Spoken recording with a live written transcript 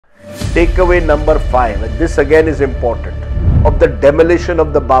Takeaway number 5, and this again is important. Of the demolition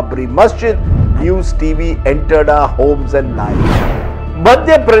of the Babri Masjid, News TV entered our homes and lives.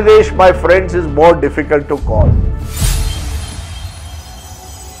 Madhya Pradesh, my friends, is more difficult to call.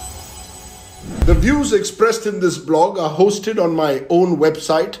 The views expressed in this blog are hosted on my own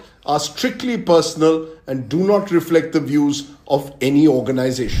website, are strictly personal and do not reflect the views of any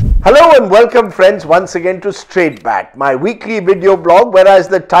organization. Hello and welcome friends once again to Straight Bat, my weekly video blog where, as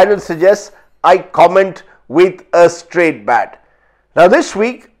the title suggests, I comment with a straight bat. Now this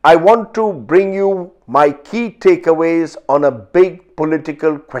week I want to bring you my key takeaways on a big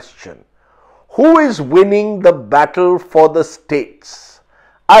political question. Who is winning the battle for the states?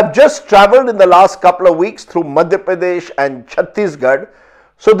 I've just traveled in the last couple of weeks through Madhya Pradesh and Chhattisgarh.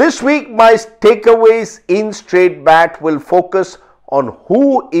 So this week my takeaways in Straight Bat will focus on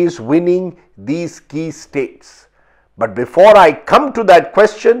who is winning these key states. But before I come to that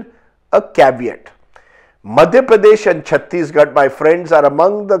question, a caveat. Madhya Pradesh and Chhattisgarh, my friends, are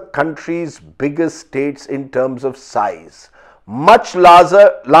among the country's biggest states in terms of size, much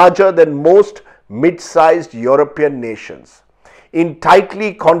larger than most mid-sized European nations. In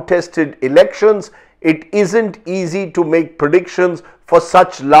tightly contested elections, it isn't easy to make predictions for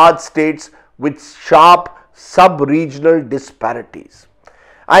such large states with sharp sub-regional disparities.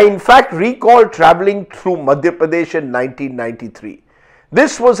 I in fact recall travelling through Madhya Pradesh in 1993.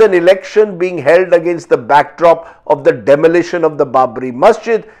 This was an election being held against the backdrop of the demolition of the Babri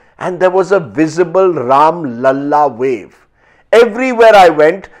Masjid, and there was a visible Ram Lalla wave. Everywhere I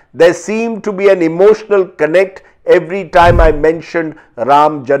went, there seemed to be an emotional connect every time I mentioned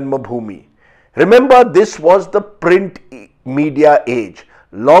Ram Janmabhoomi. Remember, this was the print media age,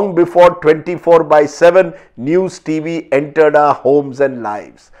 long before 24/7 News TV entered our homes and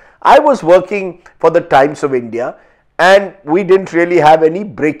lives. I was working for the Times of India and we didn't really have any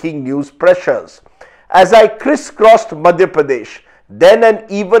breaking news pressures. As I crisscrossed Madhya Pradesh, then an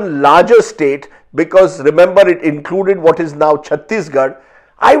even larger state, because remember it included what is now Chhattisgarh,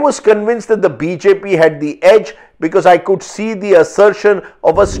 I was convinced that the BJP had the edge because I could see the assertion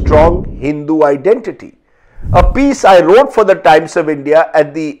of a strong Hindu identity. A piece I wrote for the Times of India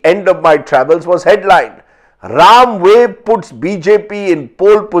at the end of my travels was headlined, "Ram Wave puts BJP in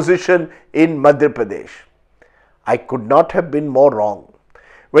pole position in Madhya Pradesh." I could not have been more wrong.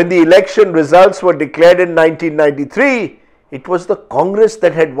 When the election results were declared in 1993, it was the Congress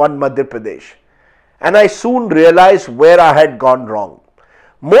that had won Madhya Pradesh. And I soon realized where I had gone wrong.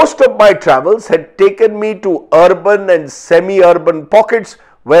 Most of my travels had taken me to urban and semi-urban pockets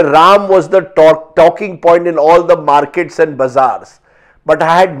where Ram was the talking point in all the markets and bazaars. But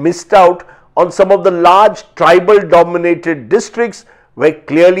I had missed out on some of the large tribal-dominated districts where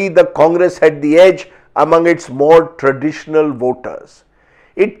clearly the Congress had the edge among its more traditional voters.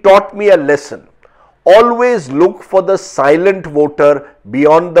 It taught me a lesson. Always look for the silent voter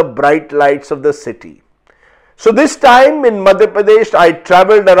beyond the bright lights of the city. So this time in Madhya Pradesh, I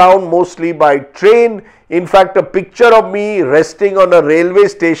travelled around mostly by train. In fact, a picture of me resting on a railway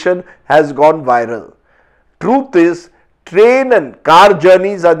station has gone viral. Truth is, train and car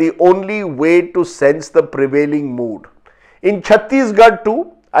journeys are the only way to sense the prevailing mood. In Chhattisgarh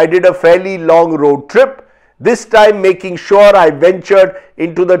too, I did a fairly long road trip, this time making sure I ventured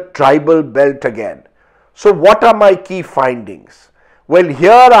into the tribal belt again. So what are my key findings? Well,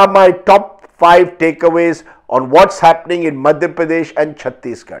 here are my top 5 takeaways on what's happening in Madhya Pradesh and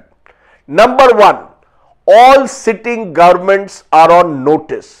Chhattisgarh. Number 1, all sitting governments are on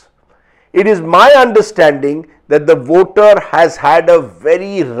notice. It is my understanding that the voter has had a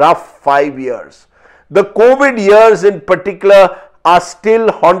very rough 5 years. The COVID years in particular are still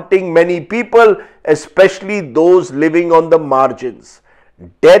haunting many people, especially those living on the margins.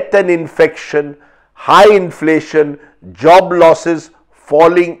 Death and infection, high inflation, job losses,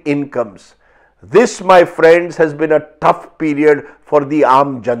 falling incomes. This, my friends, has been a tough period for the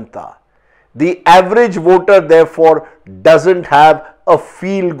Aam Janta. The average voter, therefore, doesn't have a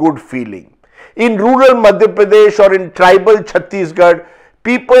feel-good feeling. In rural Madhya Pradesh or in tribal Chhattisgarh,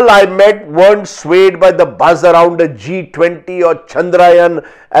 people I met weren't swayed by the buzz around a G20 or Chandrayaan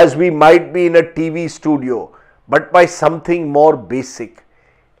as we might be in a TV studio, but by something more basic: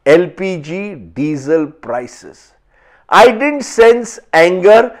 LPG diesel prices. I didn't sense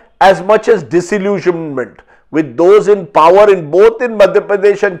anger as much as disillusionment with those in power in both Madhya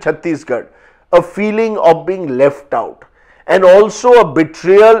Pradesh and Chhattisgarh, a feeling of being left out, and also a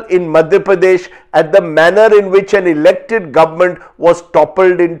betrayal in Madhya Pradesh at the manner in which an elected government was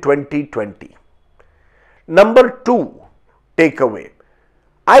toppled in 2020. Number 2 takeaway.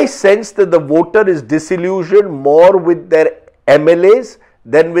 I sense that the voter is disillusioned more with their MLAs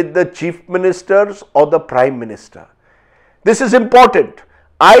than with the chief ministers or the prime minister. This is important.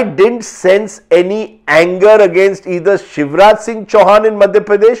 I didn't sense any anger against either Shivraj Singh Chauhan in Madhya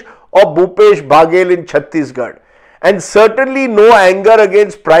Pradesh or Bhupesh Baghel in Chhattisgarh, and certainly no anger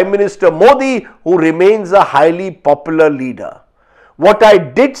against Prime Minister Modi, who remains a highly popular leader. What I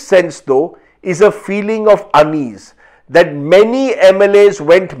did sense though is a feeling of unease that many MLAs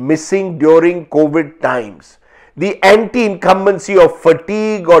went missing during COVID times. The anti-incumbency of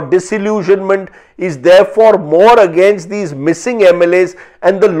fatigue or disillusionment is therefore more against these missing MLAs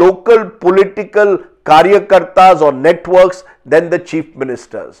and the local political karyakartas or networks than the chief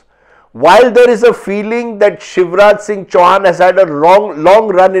ministers. While there is a feeling that Shivraj Singh Chauhan has had a long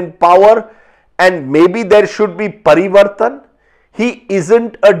run in power and maybe there should be parivartan, he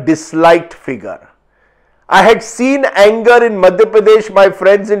isn't a disliked figure. I had seen anger in Madhya Pradesh, my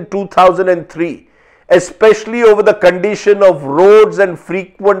friends, in 2003, especially over the condition of roads and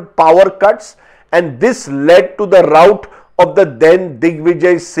frequent power cuts, and this led to the rout of the then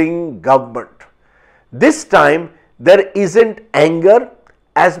Digvijay Singh government. This time there isn't anger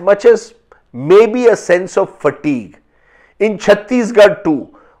as much as maybe a sense of fatigue. In Chhattisgarh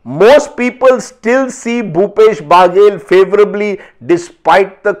too, most people still see Bhupesh Baghel favorably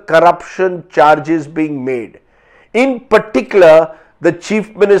despite the corruption charges being made. In particular, the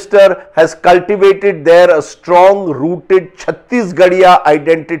chief minister has cultivated there a strong-rooted Chhattisgarhiya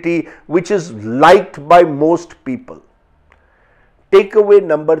identity which is liked by most people. Takeaway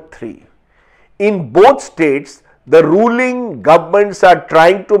number 3. In both states, the ruling governments are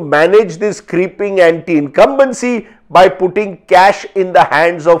trying to manage this creeping anti-incumbency by putting cash in the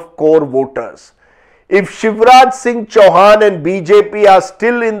hands of core voters. If Shivraj Singh Chauhan and BJP are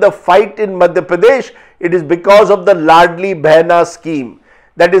still in the fight in Madhya Pradesh, it is because of the Ladli Behna scheme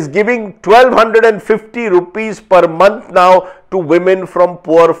that is giving 1250 rupees per month now to women from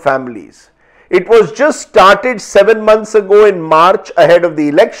poor families. It was just started 7 months ago in March ahead of the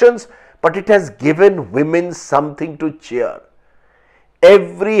elections, but it has given women something to cheer.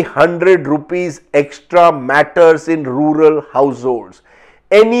 Every 100 rupees extra matters in rural households.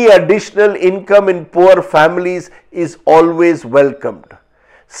 Any additional income in poor families is always welcomed.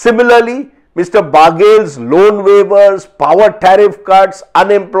 Similarly, Mr. Baghel's loan waivers, power tariff cuts,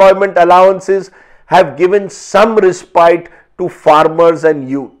 unemployment allowances have given some respite to farmers and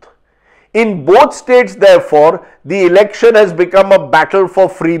youth. In both states, therefore, the election has become a battle for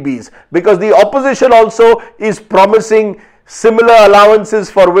freebies because the opposition also is promising similar allowances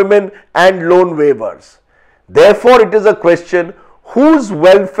for women and loan waivers. Therefore, it is a question whose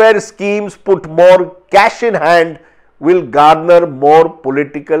welfare schemes put more cash in hand will garner more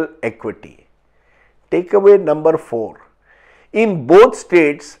political equity. Takeaway number 4. In both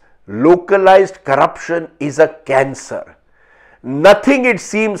states, localized corruption is a cancer. Nothing, it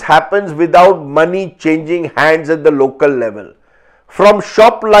seems, happens without money changing hands at the local level. From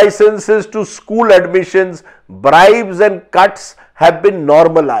shop licenses to school admissions, bribes and cuts have been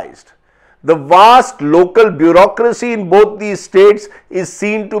normalized. The vast local bureaucracy in both these states is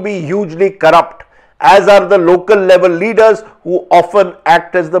seen to be hugely corrupt, as are the local level leaders who often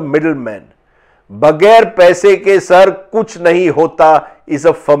act as the middlemen. Bagair paise ke sir kuch nahi hota is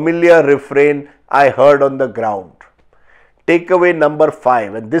a familiar refrain I heard on the ground. Takeaway number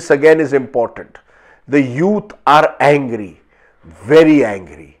 5, and this again is important. The youth are angry, very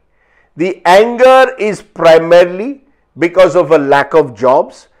angry. The anger is primarily because of a lack of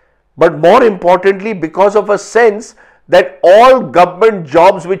jobs, but more importantly because of a sense that all government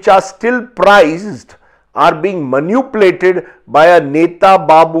jobs which are still prized are being manipulated by a Neta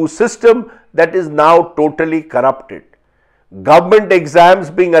Babu system that is now totally corrupted. Government exams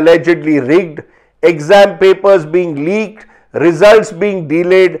being allegedly rigged, exam papers being leaked, results being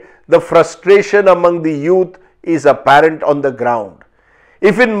delayed, the frustration among the youth is apparent on the ground.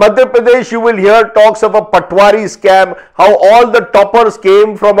 If in Madhya Pradesh you will hear talks of a Patwari scam, how all the toppers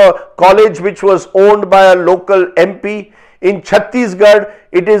came from a college which was owned by a local MP, in Chhattisgarh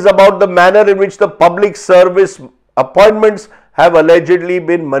it is about the manner in which the public service appointments have allegedly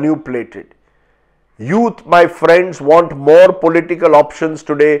been manipulated. Youth, my friends, want more political options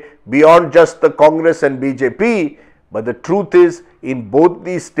today beyond just the Congress and BJP, but the truth is, in both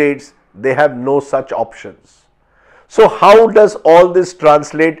these states, they have no such options. So how does all this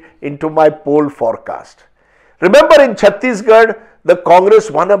translate into my poll forecast? Remember, in Chhattisgarh, the Congress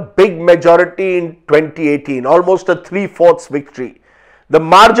won a big majority in 2018, almost a 3/4 victory. The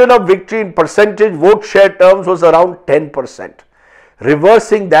margin of victory in percentage vote share terms was around 10%.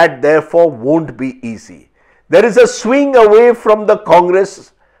 Reversing that, therefore, won't be easy. There is a swing away from the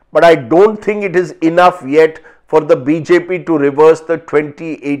Congress, but I don't think it is enough yet for the BJP to reverse the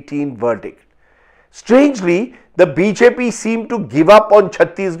 2018 verdict. Strangely, the BJP seemed to give up on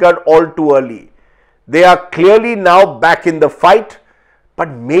Chhattisgarh all too early. They are clearly now back in the fight, but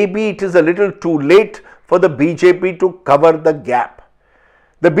maybe it is a little too late for the BJP to cover the gap.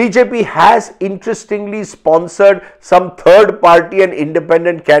 The BJP has interestingly sponsored some third party and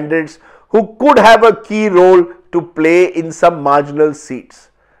independent candidates who could have a key role to play in some marginal seats.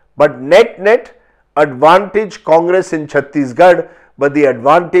 But net advantage Congress in Chhattisgarh, but the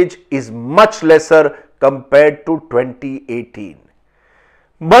advantage is much lesser compared to 2018.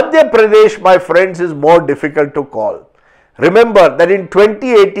 Madhya Pradesh, my friends, is more difficult to call. Remember that in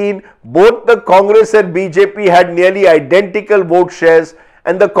 2018, both the Congress and BJP had nearly identical vote shares,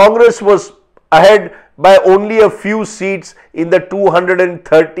 and the Congress was ahead by only a few seats in the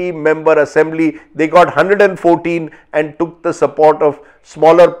 230 member assembly. They got 114 and took the support of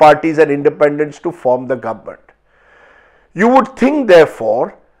smaller parties and independents to form the government. You would think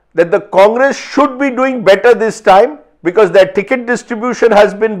therefore that the Congress should be doing better this time because their ticket distribution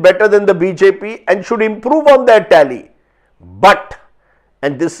has been better than the BJP and should improve on their tally. But,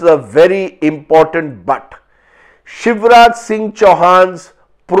 and this is a very important but, Shivraj Singh Chauhan's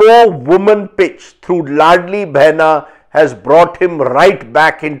pro-woman pitch through Ladli Behna has brought him right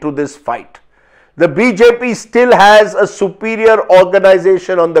back into this fight. The BJP still has a superior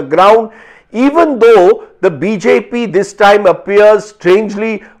organization on the ground, even though the BJP this time appears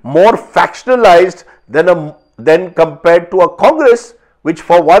strangely more factionalized than compared to a Congress which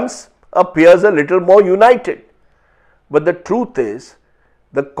for once appears a little more united. But the truth is,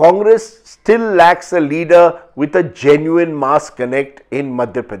 the Congress still lacks a leader with a genuine mass connect in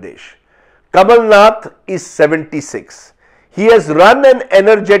Madhya Pradesh. Kamal Nath is 76. He has run an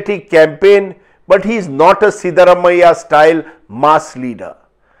energetic campaign, but he is not a Siddaramaiah style mass leader.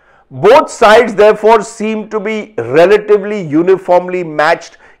 Both sides therefore seem to be relatively uniformly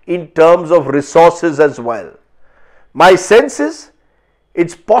matched in terms of resources as well. My sense is,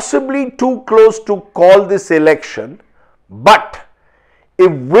 it's possibly too close to call this election, but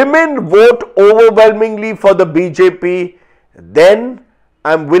if women vote overwhelmingly for the BJP, then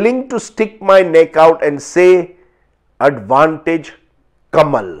I'm willing to stick my neck out and say advantage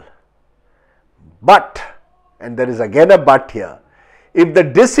Kamal. But, and there is again a but here, if the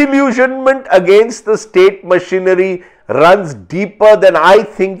disillusionment against the state machinery runs deeper than I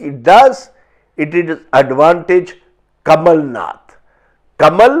think it does, it is advantage Kamal Nath.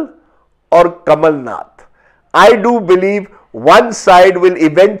 Kamal or Kamal Nath. I do believe one side will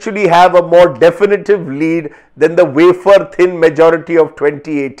eventually have a more definitive lead than the wafer-thin majority of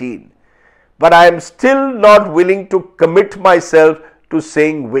 2018. But I am still not willing to commit myself to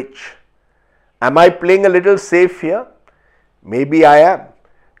saying which. Am I playing a little safe here? Maybe I am.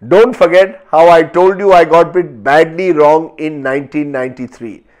 Don't forget how I told you I got it badly wrong in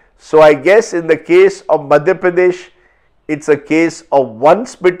 1993. So I guess in the case of Madhya Pradesh, it's a case of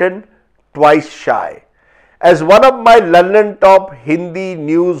once bitten, twice shy. As one of my London top Hindi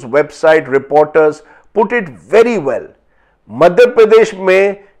news website reporters put it very well, Madhya Pradesh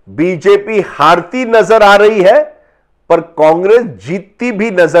में BJP हारती नजर आ रही है, पर कांग्रेस जीतती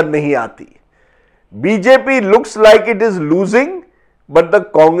भी नजर नहीं आती. BJP looks like it is losing, but the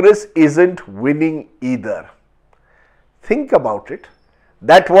Congress isn't winning either. Think about it.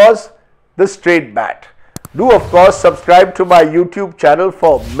 That was the straight bat. Do of course subscribe to my YouTube channel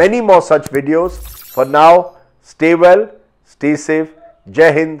for many more such videos. For now, stay well, stay safe.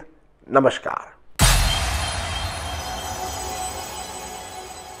 Jai Hind, Namaskar.